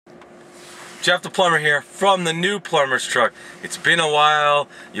Jeff the Plumber here from the new Plumber's Truck. It's been a while,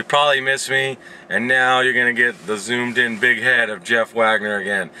 you probably miss me, and now you're gonna get the zoomed in big head of Jeff Wagner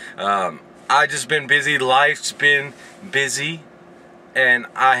again. I just been busy, life's been busy, and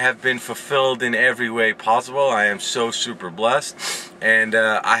I have been fulfilled in every way possible. I am so super blessed, and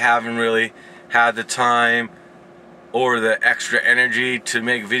I haven't really had the time or the extra energy to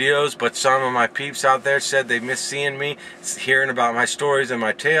make videos, but some of my peeps out there said they miss seeing me, hearing about my stories and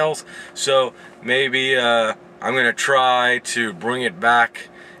my tales. So maybe I'm gonna try to bring it back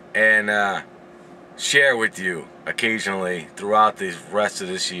and share with you occasionally throughout the rest of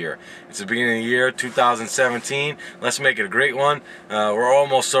this year. It's the beginning of the year 2017. Let's make it a great one. We're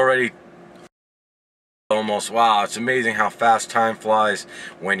almost wow, it's amazing how fast time flies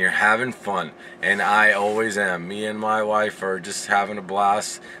when you're having fun, and I always am. Me and my wife are just having a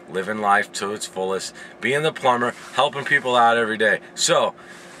blast, living life to its fullest, being the plumber, helping people out every day. So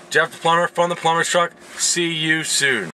Jeff the Plumber from the Plumber's Truck, see you soon.